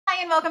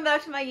Hi and welcome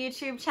back to my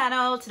YouTube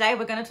channel. Today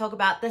we're going to talk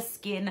about the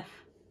skin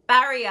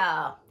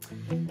barrier.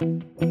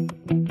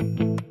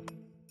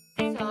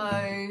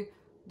 So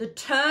the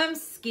term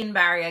skin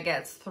barrier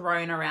gets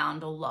thrown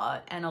around a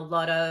lot, and a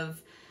lot of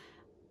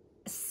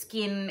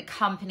skin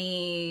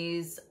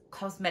companies,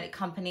 cosmetic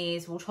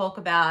companies will talk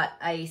about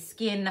a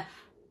skin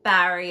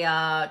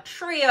barrier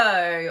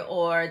trio,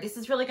 or this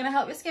is really going to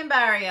help your skin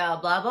barrier,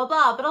 blah, blah,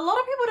 blah. But a lot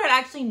of people don't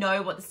actually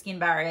know what the skin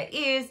barrier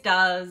is,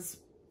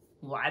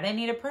 why they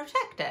need to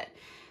protect it.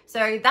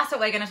 So that's what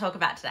we're going to talk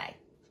about today.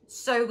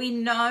 So we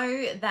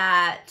know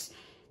that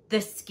the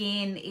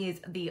skin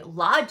is the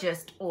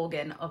largest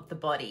organ of the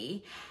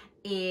body.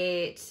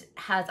 It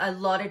has a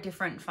lot of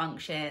different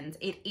functions.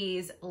 It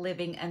is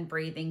living and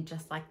breathing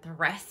just like the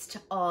rest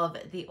of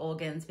the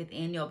organs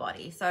within your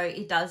body. So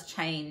it does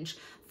change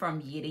from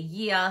year to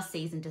year,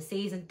 season to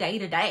season, day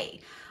to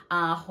day,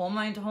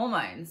 hormone to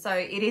hormone. So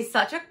it is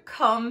such a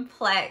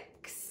complex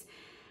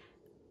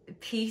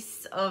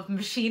piece of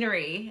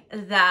machinery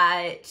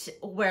that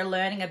we're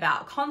learning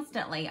about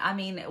constantly. I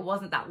mean, it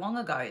wasn't that long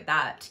ago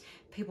that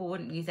people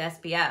wouldn't use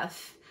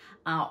SPF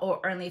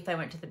or only if they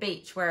went to the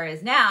beach,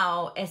 whereas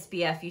now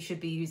SPF you should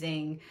be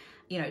using,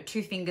 you know,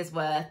 2 fingers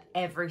worth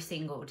every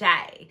single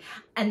day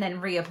and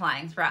then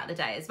reapplying throughout the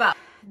day as well.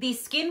 The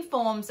skin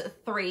forms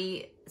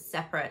 3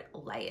 separate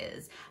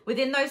layers.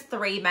 Within those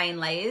 3 main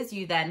layers,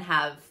 you then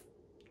have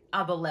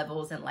other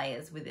levels and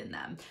layers within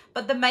them.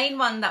 But the main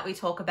one that we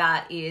talk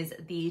about is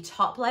the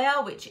top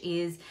layer, which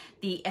is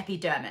the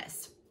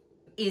epidermis.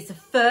 Is the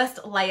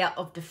first layer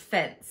of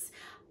defense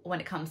when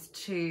it comes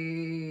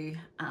to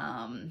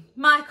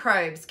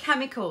microbes,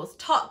 chemicals,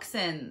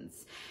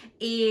 toxins.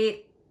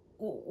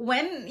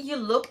 When you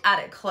look at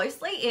it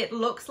closely, it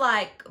looks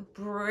like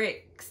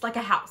bricks, like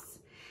a house.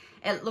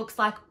 It looks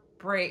like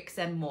bricks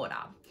and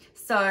mortar.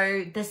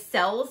 So the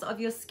cells of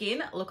your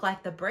skin look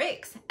like the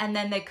bricks, and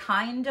then they're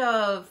kind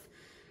of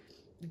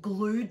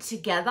glued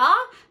together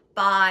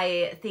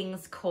by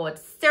things called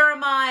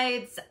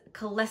ceramides,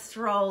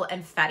 cholesterol,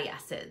 and fatty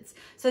acids.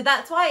 So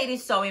that's why it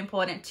is so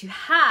important to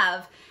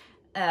have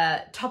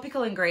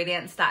topical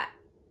ingredients that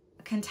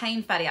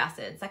contain fatty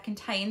acids, that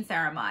contain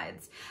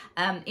ceramides,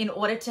 in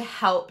order to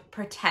help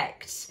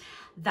protect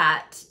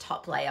that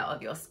top layer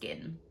of your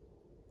skin.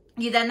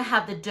 You then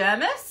have the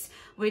dermis,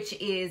 which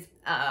is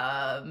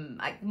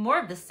like more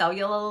of the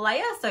cellular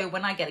layer. So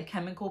when I get a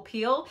chemical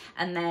peel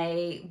and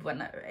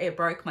when it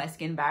broke my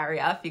skin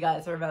barrier, if you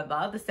guys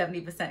remember, the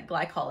 70%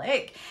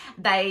 glycolic,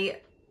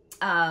 they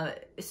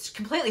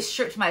completely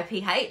stripped my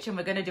pH, and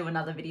we're going to do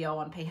another video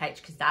on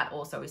pH because that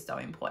also is so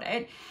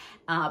important,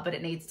 but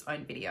it needs its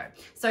own video.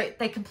 So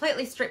they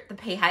completely stripped the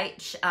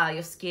pH.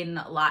 Your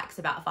skin likes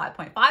about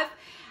 5.5,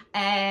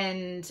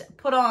 and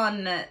put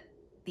on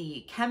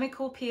the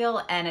chemical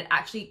peel, and it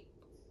actually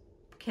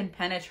can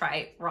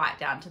penetrate right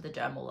down to the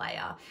dermal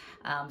layer.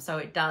 So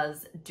it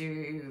does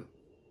do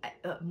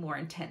more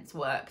intense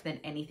work than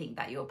anything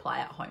that you apply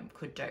at home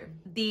could do.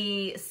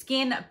 The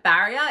skin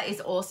barrier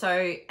is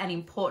also an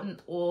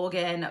important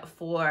organ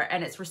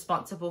and it's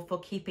responsible for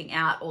keeping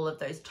out all of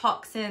those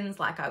toxins,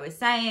 like I was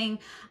saying.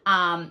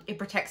 It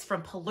protects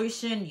from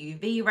pollution,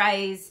 UV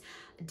rays,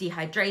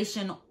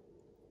 dehydration.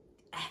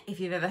 If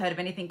you've ever heard of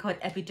anything called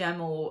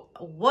epidermal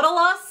water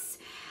loss,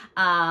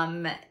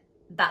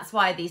 that's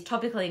why these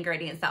topical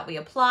ingredients that we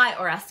apply,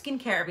 or our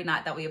skincare every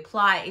night that we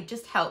apply, it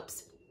just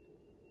helps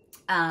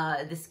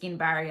the skin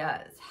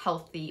barrier's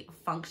healthy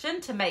function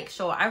to make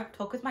sure, I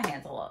talk with my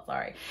hands a lot,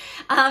 sorry.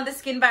 The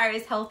skin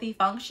barrier's healthy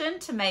function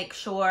to make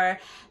sure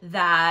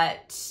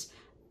that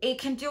it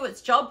can do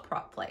its job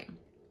properly.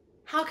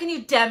 How can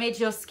you damage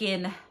your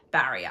skin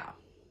barrier?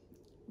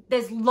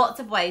 There's lots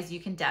of ways you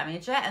can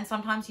damage it, and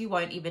sometimes you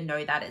won't even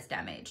know that it's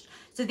damaged.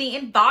 So the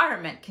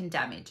environment can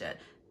damage it.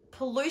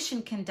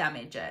 Pollution can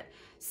damage it.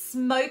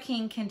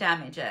 Smoking can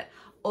damage it.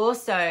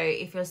 Also,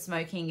 if you're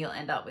smoking, you'll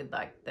end up with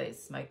like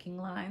those smoking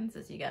lines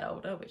as you get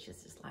older, which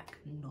is just like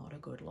not a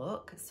good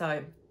look.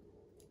 So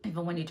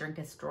even when you drink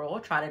a straw,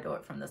 try to do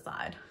it from the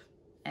side.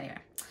 Anyway,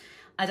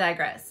 I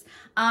digress.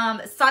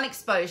 Sun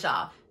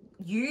exposure.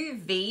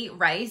 UV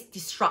rays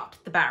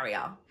disrupt the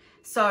barrier.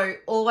 So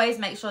always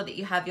make sure that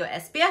you have your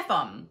SPF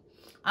on.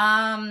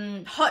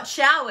 Hot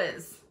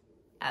showers.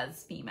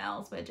 As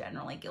females, we're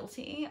generally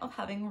guilty of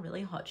having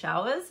really hot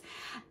showers.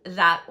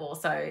 That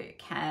also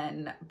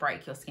can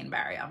break your skin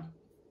barrier.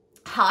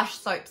 Harsh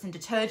soaps and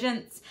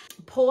detergents.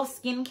 Poor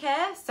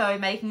skincare, so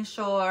making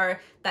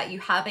sure that you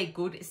have a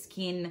good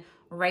skin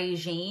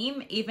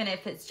regime, even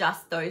if it's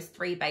just those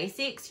 3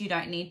 basics. You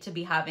don't need to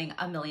be having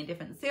a million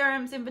different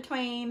serums in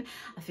between,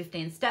 a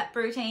 15-step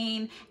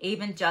routine,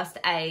 even just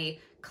a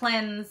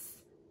cleanse,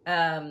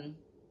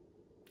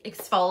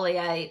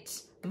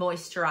 exfoliate,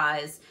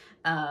 moisturize.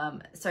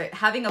 So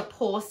having a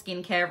poor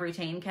skincare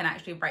routine can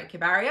actually break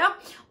your barrier.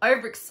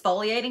 Over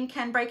exfoliating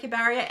can break your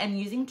barrier, and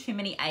using too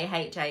many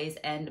AHAs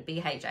and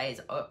BHAs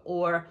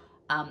or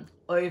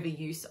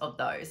overuse of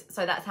those.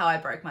 So that's how I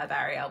broke my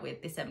barrier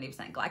with the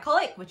 70%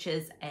 glycolic, which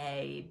is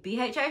a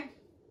BHA.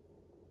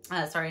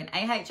 an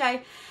AHA.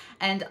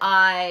 And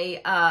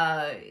I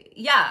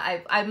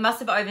must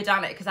have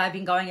overdone it because I've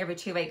been going every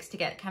 2 weeks to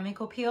get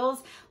chemical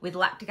peels with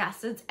lactic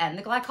acids and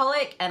the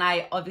glycolic, and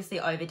I obviously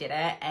overdid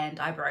it and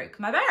I broke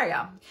my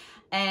barrier.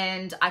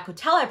 And I could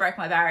tell I broke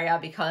my barrier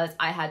because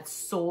I had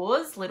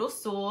sores, little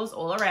sores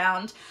all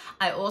around.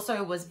 I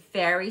also was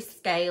very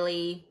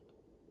scaly,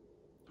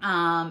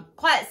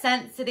 quite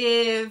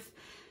sensitive.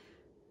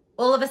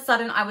 All of a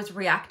sudden, I was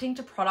reacting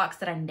to products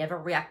that I never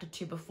reacted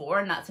to before,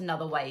 and that's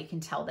another way you can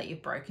tell that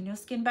you've broken your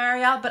skin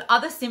barrier. But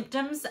other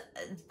symptoms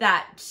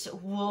that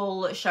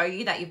will show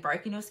you that you've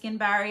broken your skin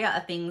barrier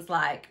are things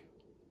like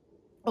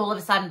all of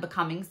a sudden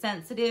becoming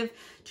sensitive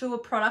to a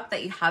product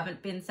that you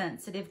haven't been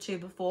sensitive to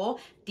before,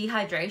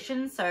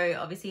 dehydration, so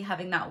obviously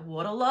having that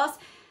water loss,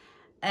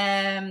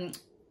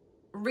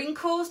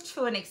 wrinkles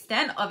to an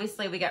extent.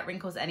 Obviously we get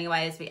wrinkles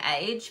anyway as we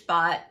age,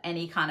 but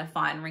any kind of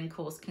fine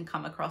wrinkles can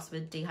come across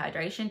with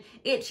dehydration,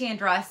 itchy and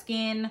dry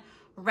skin,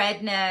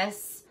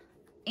 redness,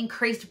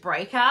 increased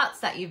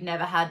breakouts that you've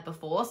never had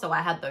before. So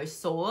I had those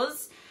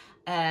sores.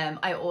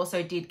 I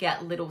also did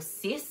get little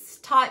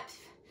cyst type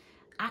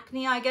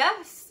acne, I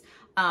guess.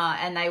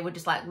 And they were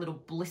just like little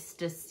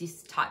blister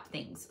cyst type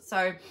things.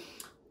 So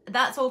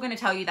that's all going to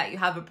tell you that you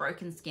have a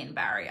broken skin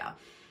barrier.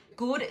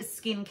 Good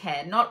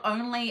skincare not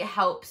only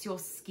helps your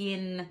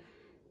skin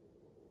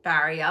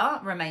barrier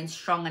remain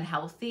strong and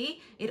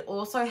healthy, it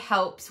also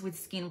helps with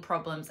skin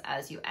problems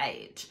as you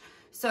age.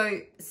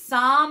 So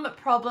some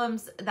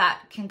problems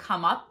that can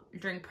come up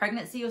during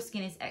pregnancy, your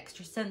skin is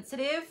extra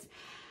sensitive.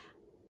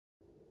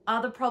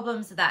 Other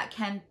problems that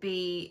can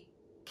be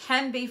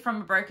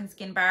from a broken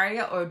skin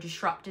barrier or a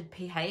disrupted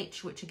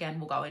pH, which again,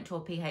 we'll go into a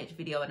pH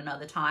video at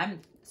another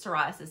time,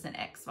 psoriasis and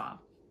eczema.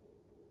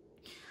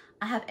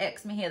 I have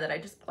eczema here that I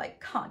just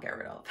like can't get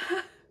rid of.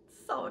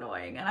 It's so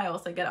annoying. And I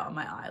also get it on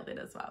my eyelid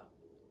as well.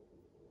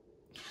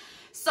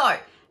 So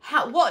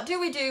what do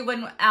we do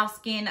when our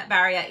skin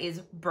barrier is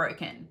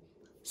broken?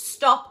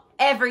 Stop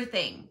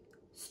everything.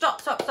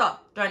 Stop.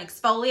 Don't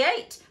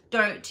exfoliate.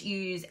 Don't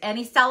use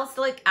any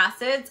salicylic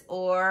acids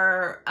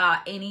or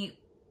any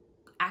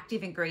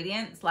active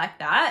ingredients like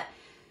that.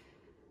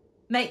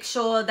 Make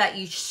sure that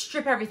you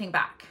strip everything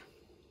back.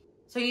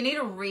 So you need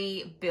to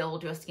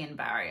rebuild your skin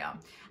barrier.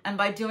 And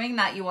by doing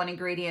that, you want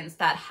ingredients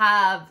that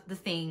have the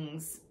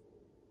things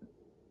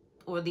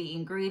or the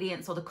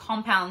ingredients or the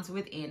compounds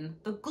within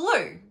the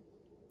glue.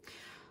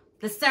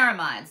 The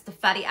ceramides, the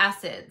fatty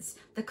acids,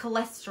 the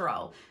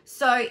cholesterol.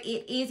 So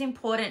it is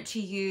important to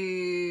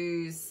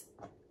use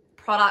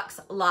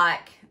products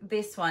like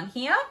this one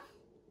here.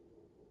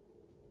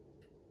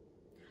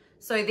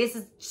 So this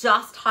is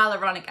just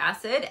hyaluronic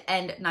acid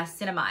and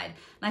niacinamide.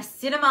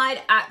 Niacinamide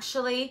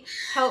actually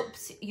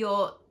helps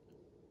your,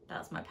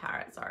 that's my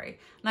parrot, sorry.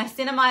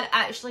 Niacinamide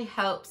actually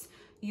helps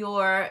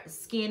your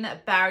skin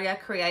barrier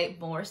create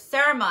more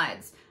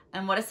ceramides.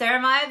 And what are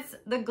ceramides?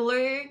 The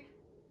glue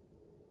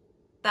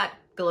that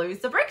glues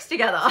the bricks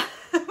together,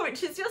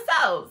 which is your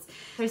cells.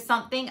 So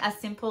something as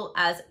simple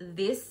as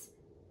this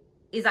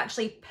is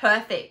actually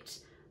perfect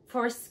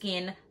for a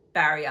skin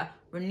barrier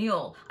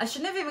renewal. I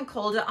shouldn't have even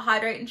called it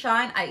Hydrate and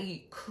Shine.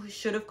 I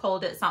should have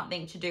called it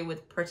something to do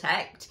with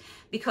Protect,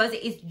 because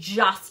it is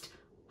just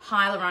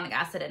hyaluronic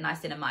acid and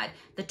niacinamide,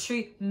 the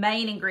two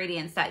main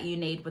ingredients that you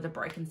need with a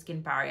broken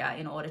skin barrier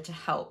in order to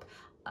help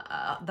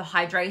the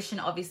hydration.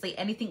 Obviously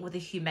anything with a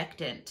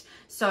humectant.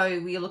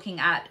 So we're looking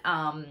at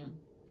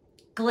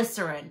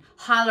glycerin,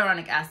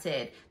 hyaluronic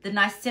acid, the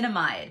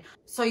niacinamide.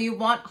 So you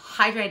want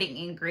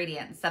hydrating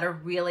ingredients that are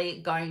really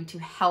going to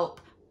help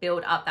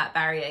build up that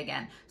barrier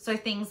again. So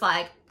things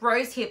like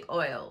rosehip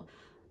oil,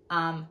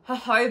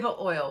 jojoba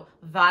oil,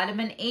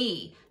 vitamin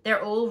E,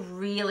 they're all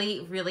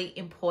really, really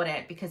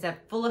important because they're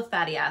full of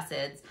fatty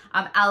acids.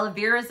 Aloe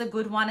vera is a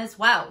good one as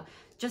well.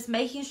 Just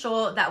making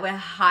sure that we're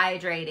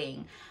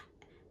hydrating.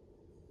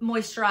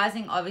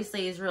 Moisturizing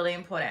obviously is really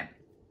important.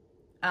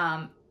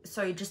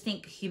 So just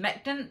think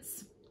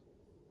humectants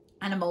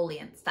and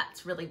emollients.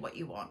 That's really what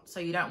you want. So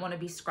you don't want to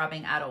be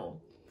scrubbing at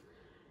all.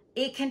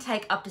 It can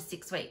take up to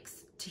 6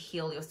 weeks to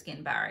heal your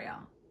skin barrier.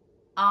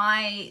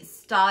 I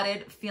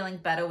started feeling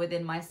better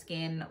within my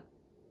skin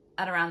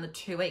at around the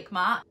 2-week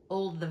mark.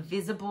 All the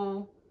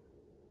visible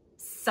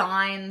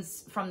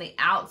signs from the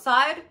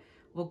outside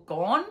were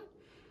gone.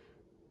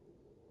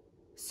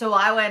 So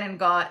I went and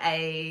got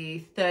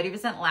a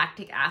 30%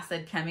 lactic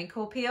acid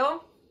chemical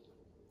peel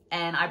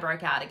and I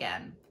broke out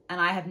again. And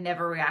I have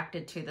never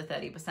reacted to the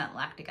 30%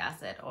 lactic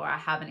acid, or I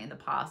haven't in the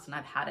past, and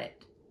I've had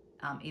it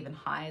even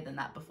higher than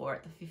that before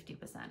at the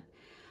 50%.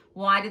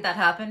 Why did that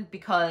happen?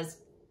 Because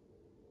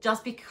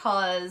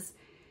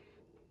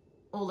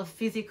all the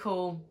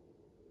physical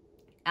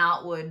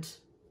outward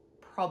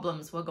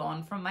problems were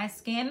gone from my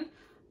skin,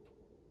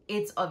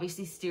 it's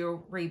obviously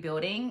still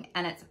rebuilding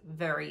and it's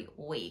very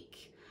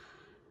weak.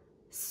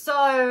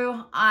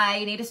 So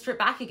I need to strip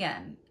back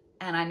again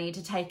and I need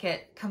to take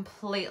it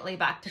completely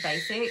back to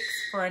basics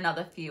for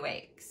another few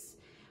weeks.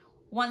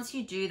 Once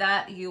you do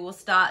that, you will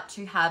start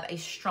to have a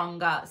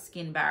stronger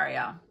skin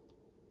barrier.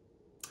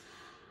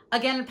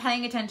 Again,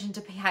 paying attention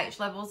to pH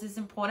levels is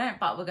important,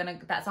 but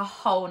that's a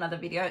whole nother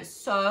video. It's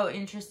so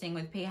interesting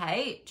with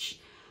pH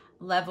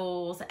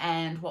levels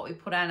and what we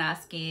put on our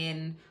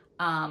skin,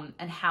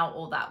 and how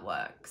all that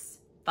works.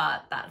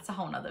 But that's a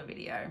whole nother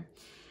video.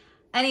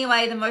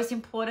 Anyway, the most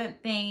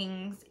important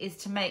things is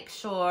to make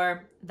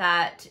sure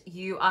that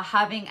you are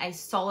having a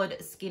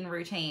solid skin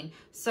routine.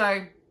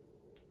 So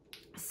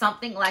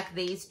something like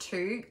these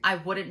two, I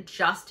wouldn't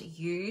just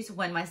use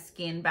when my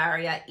skin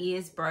barrier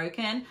is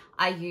broken.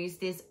 I use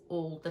this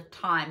all the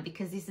time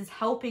because this is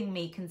helping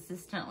me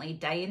consistently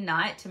day and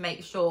night to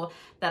make sure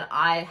that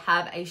I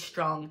have a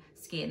strong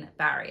skin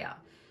barrier.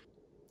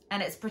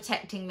 And it's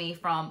protecting me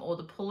from all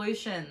the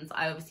pollutions.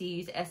 I obviously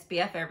use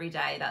SPF every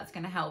day. That's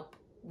going to help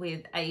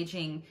with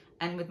aging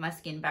and with my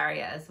skin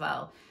barrier as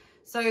well.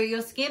 So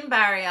your skin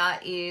barrier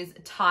is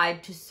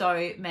tied to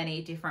so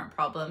many different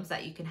problems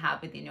that you can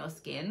have within your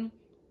skin.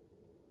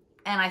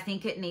 And I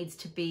think there needs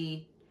to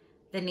be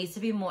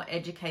more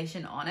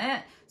education on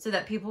it so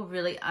that people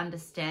really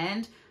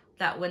understand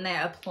that when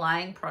they're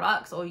applying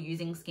products or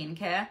using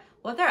skincare,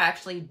 what they're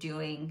actually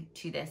doing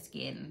to their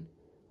skin.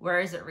 Where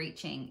is it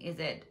reaching? Is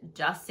it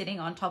just sitting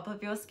on top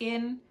of your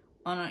skin,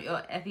 on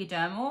your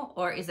epidermal,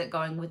 or is it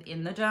going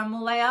within the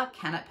dermal layer?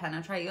 Can it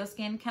penetrate your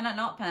skin? Can it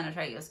not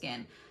penetrate your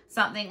skin?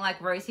 Something like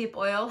rosehip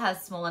oil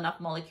has small enough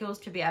molecules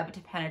to be able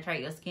to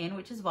penetrate your skin,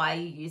 which is why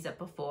you use it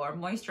before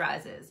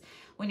moisturizers.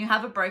 When you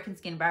have a broken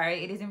skin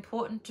barrier, it is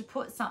important to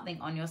put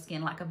something on your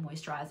skin like a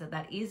moisturizer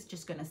that is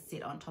just going to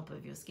sit on top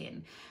of your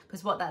skin,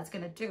 because what that's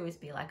going to do is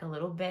be like a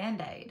little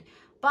band-aid.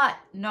 But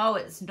no,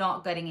 it's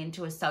not getting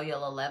into a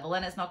cellular level,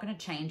 and it's not going to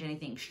change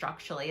anything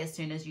structurally. As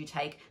soon as you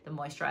take the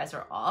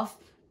moisturizer off,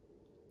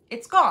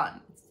 it's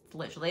gone. It's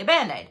literally a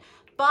band-aid.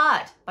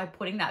 But by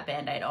putting that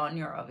band-aid on,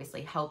 you're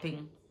obviously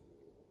helping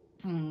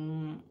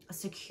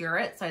secure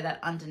it so that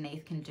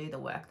underneath can do the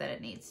work that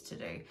it needs to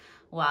do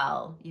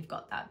while you've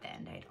got that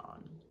band-aid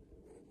on.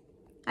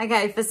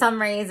 Okay, for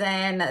some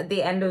reason,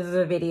 the end of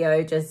the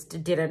video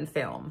just didn't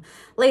film.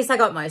 At least I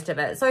got most of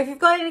it. So if you've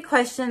got any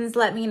questions,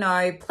 let me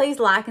know. Please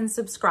like and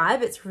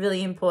subscribe. It's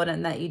really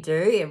important that you do.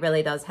 It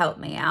really does help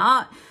me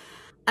out.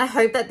 I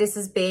hope that this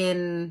has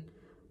been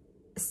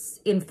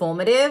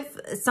informative.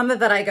 Some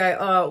of it I go,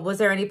 oh, was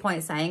there any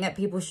point saying it?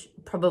 People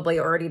probably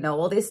already know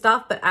all this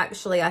stuff, but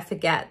actually I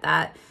forget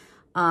that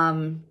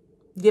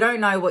you don't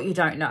know what you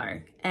don't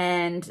know.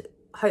 And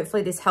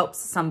hopefully this helps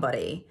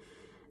somebody.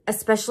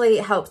 Especially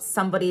it helps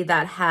somebody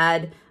that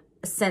had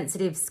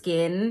sensitive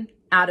skin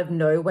out of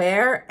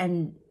nowhere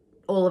and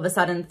all of a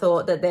sudden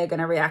thought that they're going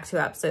to react to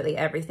absolutely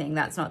everything.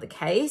 That's not the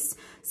case.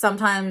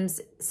 Sometimes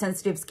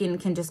sensitive skin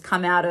can just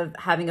come out of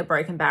having a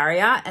broken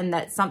barrier, and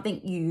that's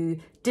something you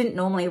didn't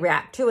normally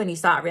react to and you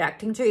start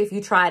reacting to. If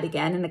you try it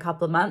again in a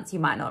couple of months, you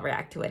might not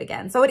react to it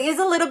again. So it is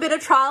a little bit of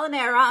trial and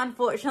error,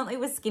 unfortunately,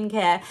 with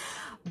skincare,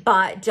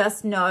 but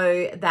just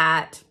know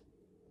that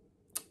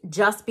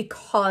just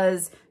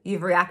because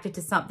you've reacted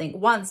to something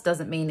once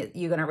doesn't mean that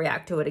you're going to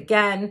react to it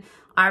again.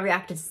 I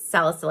reacted to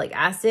salicylic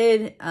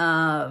acid.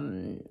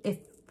 If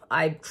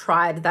I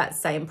tried that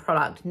same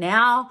product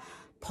now,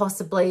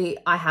 possibly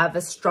I have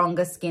a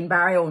stronger skin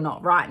barrier, or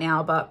not right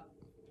now, but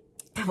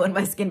when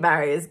my skin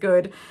barrier is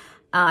good,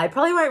 I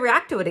probably won't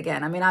react to it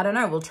again. I mean, I don't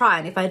know. We'll try.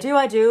 And if I do,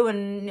 I do,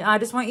 and I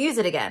just won't use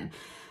it again.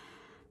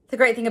 The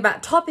great thing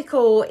about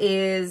topical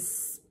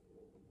is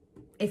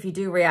if you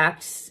do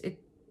react, it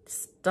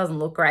doesn't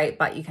look great,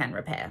 but you can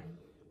repair.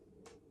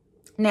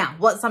 Now,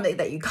 what's something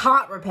that you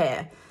can't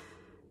repair?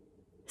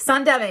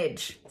 Sun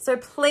damage. So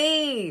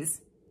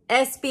please,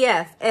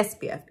 SPF,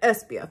 SPF,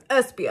 SPF,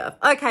 SPF.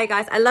 Okay,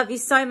 guys, I love you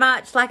so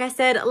much. Like I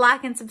said,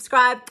 like and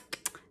subscribe.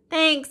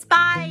 Thanks.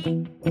 Bye.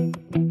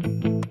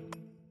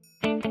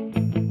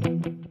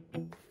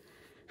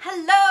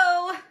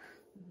 Hello.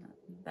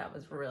 That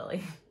was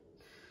really...